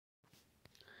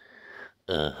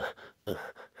Uh, uh,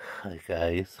 Hi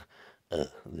guys.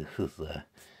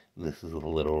 This is a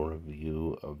little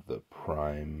review of the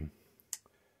Prime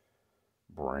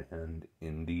brand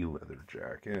indie leather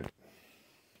jacket.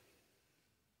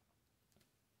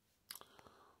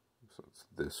 So it's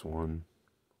this one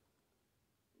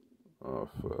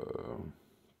of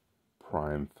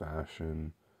Prime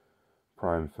Fashion.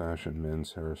 Prime Fashion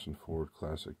men's Harrison Ford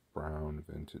classic brown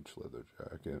vintage leather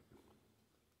jacket.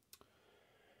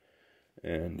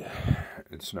 And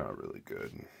it's not really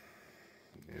good.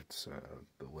 It's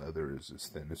the leather is as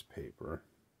thin as paper.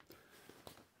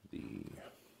 The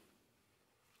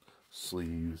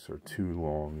sleeves are too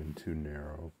long and too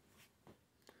narrow.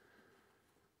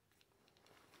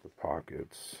 The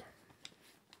pockets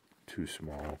too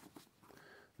small.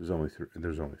 There's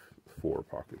only four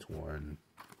pockets. 1,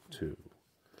 2,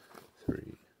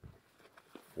 3,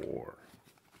 4,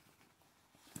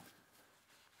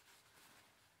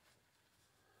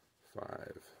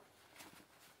 5,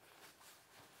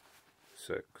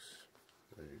 6.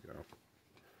 There you go.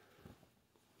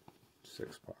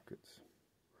 6 pockets.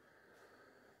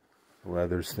 The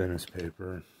leather's thin as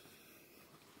paper.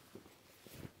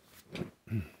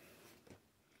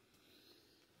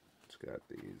 It's got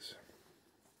these.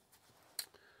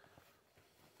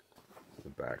 The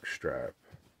back strap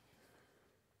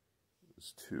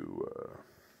is too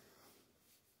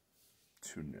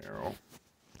narrow,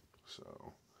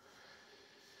 so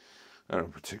I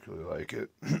don't particularly like it.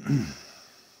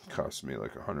 Cost me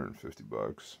like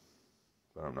 $150,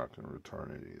 but I'm not going to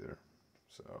return it either.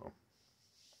 So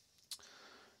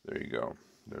there you go.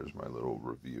 There's my little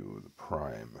review of the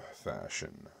Prime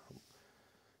Fashion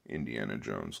Indiana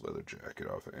Jones leather jacket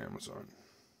off of Amazon.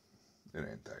 It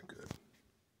ain't that good.